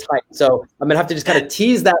is a bit tight, so I'm going to have to just kind of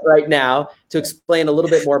tease that right now to explain a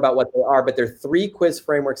little bit more about what they are. But there are 3 quiz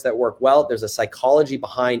frameworks that work well. There's a psychology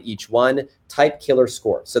behind each one: type, killer,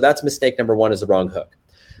 score. So that's mistake number 1, is the wrong hook.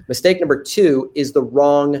 Mistake number 2 is the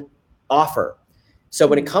wrong offer. So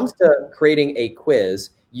when it comes to creating a quiz,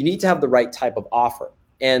 you need to have the right type of offer.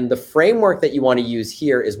 And the framework that you want to use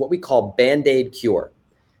here is what we call Band-Aid cure.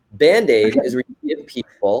 Band-Aid is where you give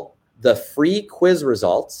people the free quiz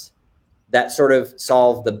results that sort of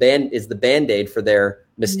solve the Band-Aid for their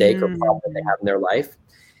mistake or problem that they have in their life,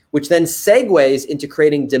 which then segues into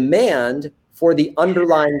creating demand for the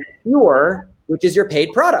underlying cure, which is your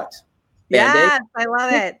paid product. Band-Aid. Yes, I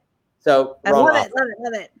love it. So I love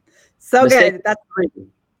it. So mistake good. That's great.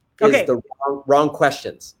 Is the wrong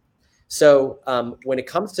questions. So when it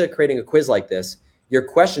comes to creating a quiz like this, your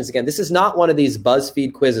questions, again, this is not one of these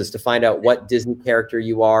BuzzFeed quizzes to find out what Disney character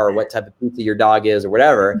you are or what type of pizza your dog is or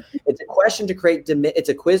whatever. It's a question to create it's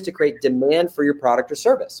a quiz to create demand for your product or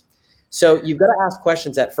service. So you've got to ask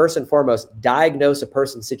questions that first and foremost diagnose a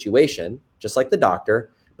person's situation, just like the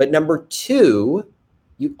doctor. But number 2,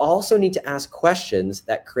 you also need to ask questions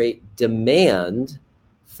that create demand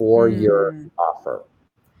for your offer.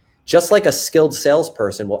 Just like a skilled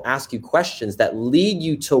salesperson will ask you questions that lead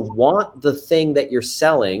you to want the thing that you're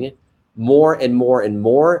selling more and more and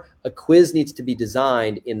more, a quiz needs to be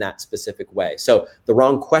designed in that specific way. So the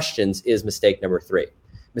wrong questions is mistake number 3.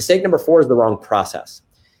 Mistake number 4 is the wrong process.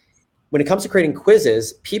 When it comes to creating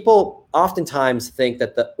quizzes, people oftentimes think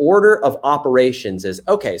that the order of operations is,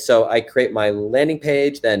 okay, so I create my landing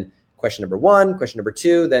page, then question number 1, question number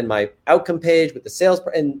 2, then my outcome page with the sales,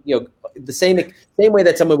 and the same way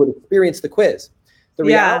that someone would experience the quiz. The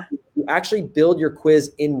reality is you actually build your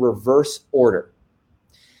quiz in reverse order.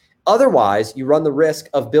 Otherwise, you run the risk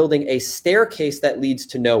of building a staircase that leads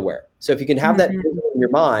to nowhere. So if you can have that in your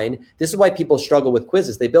mind, this is why people struggle with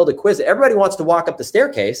quizzes. They build a quiz. Everybody wants to walk up the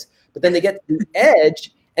staircase, but then they get to the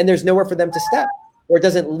edge and there's nowhere for them to step, or it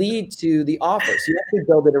doesn't lead to the offer. So you actually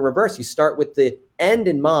build it in reverse. You start with the end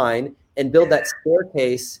in mind and build that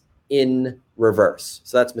staircase in reverse.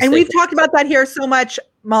 So that's mistake. And we've talked about that here so much,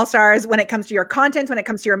 Malstars, when it comes to your content, when it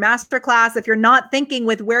comes to your masterclass. If you're not thinking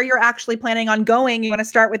with where you're actually planning on going, you want to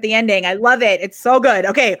start with the ending. I love it. It's so good.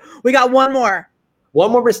 Okay, we got one more.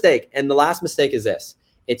 One more mistake. And the last mistake is this.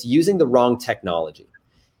 It's using the wrong technology.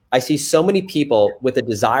 I see so many people with a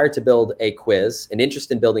desire to build a quiz, an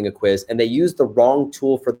interest in building a quiz, and they use the wrong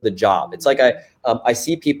tool for the job. It's like I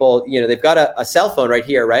see people, they've got a cell phone right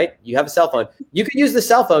here, right? You have a cell phone. You could use the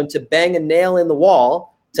cell phone to bang a nail in the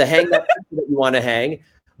wall to hang that picture that you want to hang,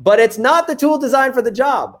 but it's not the tool designed for the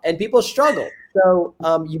job, and people struggle. So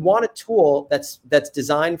you want a tool that's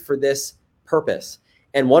designed for this purpose.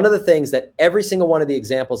 And one of the things that every single one of the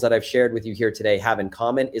examples that I've shared with you here today have in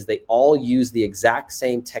common is they all use the exact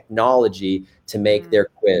same technology to make their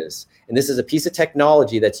quiz. And this is a piece of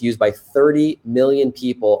technology that's used by 30 million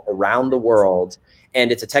people around the world.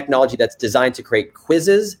 And it's a technology that's designed to create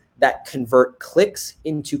quizzes that convert clicks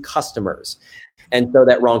into customers. And so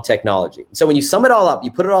that wrong technology. So when you sum it all up,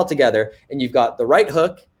 you put it all together and you've got the right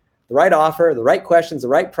hook, the right offer, the right questions, the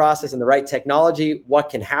right process, and the right technology, what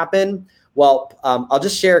can happen? Well, I'll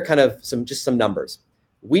just share kind of some numbers.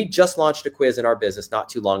 We just launched a quiz in our business not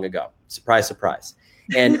too long ago. Surprise, surprise.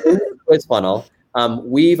 And in the quiz funnel,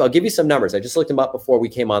 I'll give you some numbers. I just looked them up before we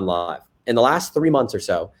came on live. In the last 3 months or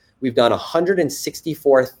so, we've done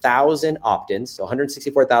 164,000 opt-ins. So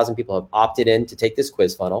 164,000 people have opted in to take this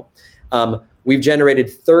quiz funnel. We've generated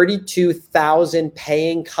 32,000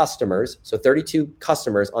 paying customers. So 32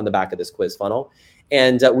 customers on the back of this quiz funnel.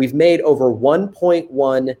 And we've made over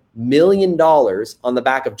 $1.1 million on the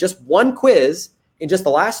back of just one quiz in just the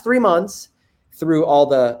last 3 months through all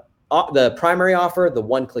the primary offer, the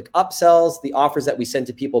one-click upsells, the offers that we send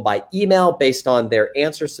to people by email based on their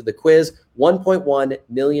answers to the quiz, $1.1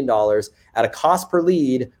 million at a cost per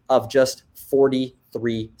lead of just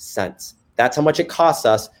 43 cents. That's how much it costs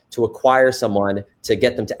us to acquire someone to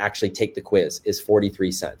get them to actually take the quiz is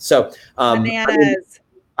 43 cents. So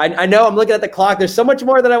I know I'm looking at the clock. There's so much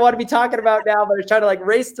more that I want to be talking about now, but I'm trying to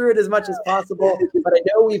race through it as much as possible. But I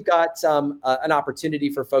know we've got an opportunity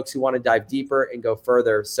for folks who want to dive deeper and go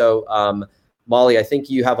further. So Molly, I think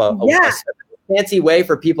you have a fancy way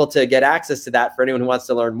for people to get access to that for anyone who wants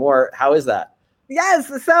to learn more. How is that? Yes.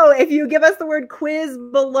 So if you give us the word quiz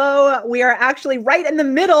below, we are actually right in the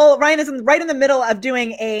middle. Ryan is right in the middle of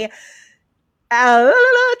doing a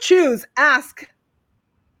choose, ask.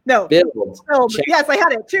 No. Build. Yes, I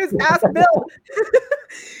had it. Choose, ask, build.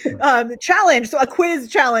 Challenge. So a quiz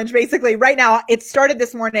challenge, basically. Right now, it started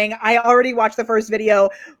this morning. I already watched the first video,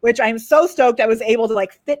 which I'm so stoked I was able to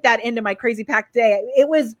fit that into my crazy packed day. It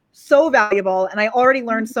was so valuable, and I already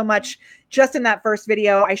learned so much just in that first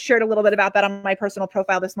video. I shared a little bit about that on my personal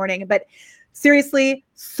profile this morning, but seriously,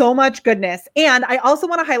 so much goodness. And I also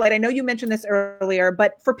want to highlight, I know you mentioned this earlier,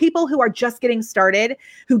 but for people who are just getting started,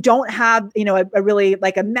 who don't have, a really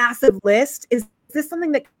a massive list, is this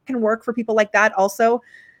something that can work for people like that also?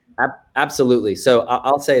 Absolutely. So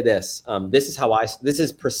I'll say this, this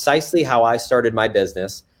is precisely how I started my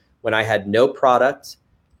business when I had no product,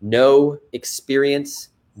 no experience,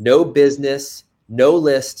 no business, no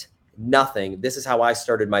list, nothing. This is how I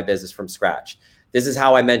started my business from scratch. This is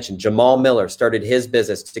how I mentioned Jamal Miller started his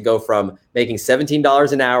business to go from making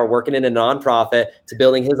 $17 an hour working in a nonprofit to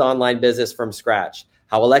building his online business from scratch.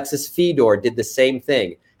 How Alexis Fedor did the same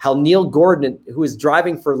thing. How Neil Gordon, who was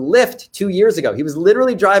driving for Lyft 2 years ago, he was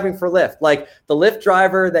literally driving for Lyft, like the Lyft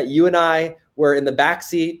driver that you and I were in the back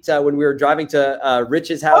seat when we were driving to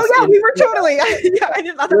Rich's house. Oh yeah, we were totally. I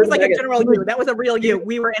didn't thought that was like a general you. That was a real you.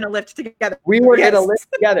 We were in a Lyft together. We were in a Lyft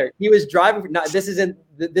together. He was driving.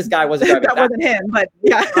 This guy wasn't driving. That wasn't him, but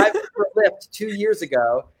yeah. Driving for Lyft 2 years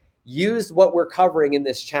ago. Used what we're covering in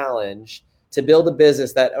this challenge to build a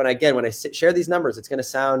business that, and again, when I share these numbers, it's going to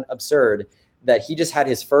sound absurd. that he just had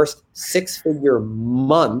his first 6-figure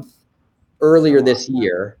month earlier this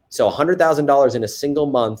year. So $100,000 in a single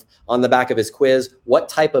month on the back of his quiz. What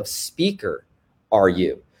type of speaker are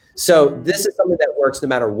you? So this is something that works no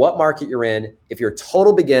matter what market you're in. If you're a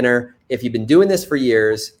total beginner, if you've been doing this for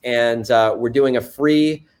years, and we're doing a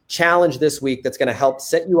free challenge this week that's going to help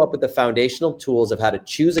set you up with the foundational tools of how to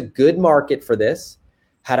choose a good market for this,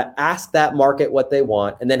 how to ask that market what they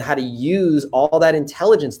want, and then how to use all that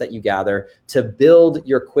intelligence that you gather to build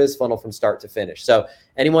your quiz funnel from start to finish. So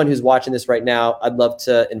anyone who's watching this right now, I'd love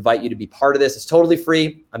to invite you to be part of this. It's totally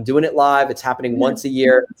free. I'm doing it live. It's happening once a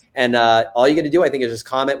year. And all you got to do, I think, is just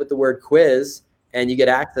comment with the word quiz, and you get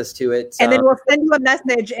access to it. And then we'll send you a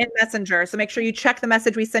message in Messenger. So make sure you check the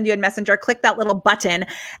message we send you in Messenger. Click that little button.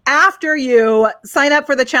 After you sign up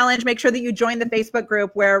for the challenge, make sure that you join the Facebook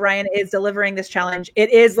group where Ryan is delivering this challenge. It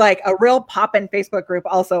is like a real pop-in Facebook group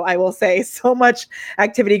also, I will say. So much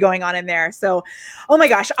activity going on in there. So, oh my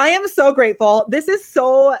gosh, I am so grateful. This is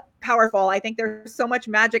so powerful. I think there's so much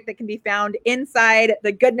magic that can be found inside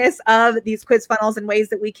the goodness of these quiz funnels and ways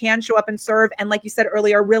that we can show up and serve. And like you said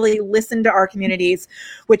earlier, really listen to our communities,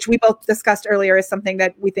 which we both discussed earlier is something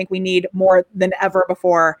that we think we need more than ever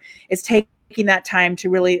before, is taking that time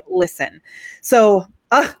to really listen. So,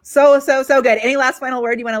 so good. Any last final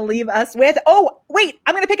word you want to leave us with? Oh, wait,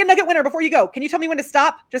 I'm going to pick a nugget winner before you go. Can you tell me when to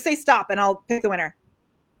stop? Just say stop and I'll pick the winner.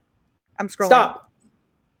 I'm scrolling. Stop.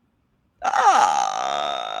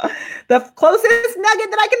 The closest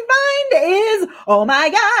nugget that I can find is, oh my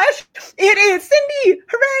gosh, it is Cindy.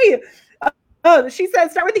 Hooray. Oh, she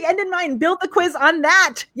says, start with the end in mind. Build the quiz on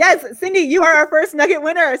that. Yes, Cindy, you are our first nugget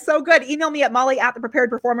winner. So good. Email me at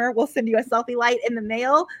molly@thepreparedperformer. We'll send you a selfie light in the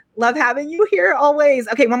mail. Love having you here always.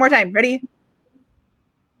 Okay, one more time. Ready?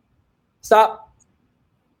 Stop.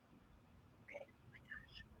 Okay. Oh my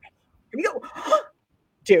gosh. Here we go.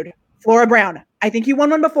 Dude, Flora Brown. I think you won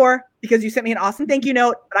one before because you sent me an awesome thank you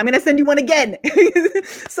note, but I'm going to send you one again.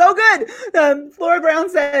 So good. Flora Brown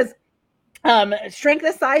says, shrink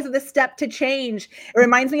the size of the step to change. It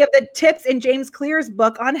reminds me of the tips in James Clear's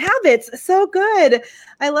book on habits. So good.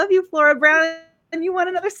 I love you, Flora Brown. And you want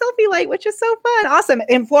another selfie light, which is so fun. Awesome.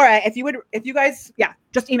 And Flora, if you guys,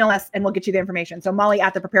 just email us and we'll get you the information. So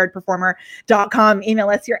molly@thepreparedperformer.com. Email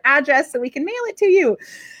us your address so we can mail it to you.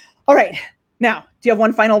 All right. Now, do you have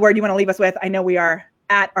one final word you want to leave us with? I know we are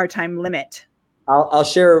at our time limit. I'll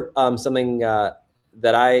share something that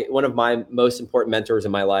one of my most important mentors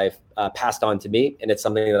in my life passed on to me, and it's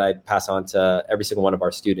something that I pass on to every single one of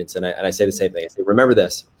our students. And I say the same thing. I say, remember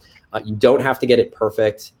this: you don't have to get it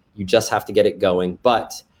perfect. You just have to get it going.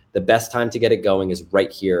 But the best time to get it going is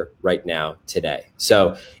right here, right now, today.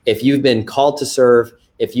 So if you've been called to serve,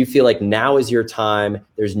 if you feel like now is your time,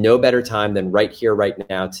 there's no better time than right here, right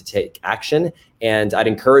now to take action. And I'd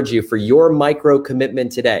encourage you for your micro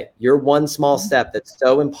commitment today, your one small step that's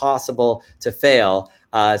so impossible to fail,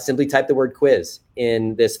 simply type the word quiz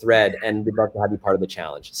in this thread and we'd love to have you part of the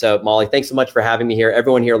challenge. So Molly, thanks so much for having me here.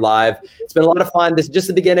 Everyone here live. It's been a lot of fun. This is just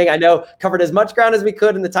the beginning. I know covered as much ground as we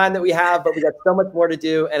could in the time that we have, but we got so much more to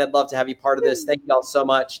do and I'd love to have you part of this. Thank you all so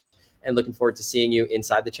much and looking forward to seeing you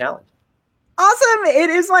inside the challenge. Awesome. It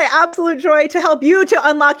is my absolute joy to help you to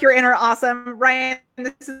unlock your inner awesome. Ryan,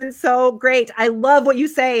 this is so great. I love what you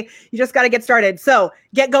say. You just got to get started. So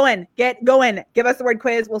get going. Give us the word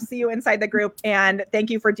quiz. We'll see you inside the group. And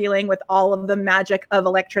thank you for dealing with all of the magic of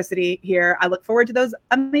electricity here. I look forward to those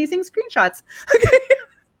amazing screenshots. Okay.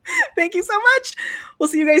 Thank you so much. We'll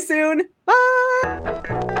see you guys soon.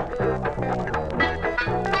 Bye.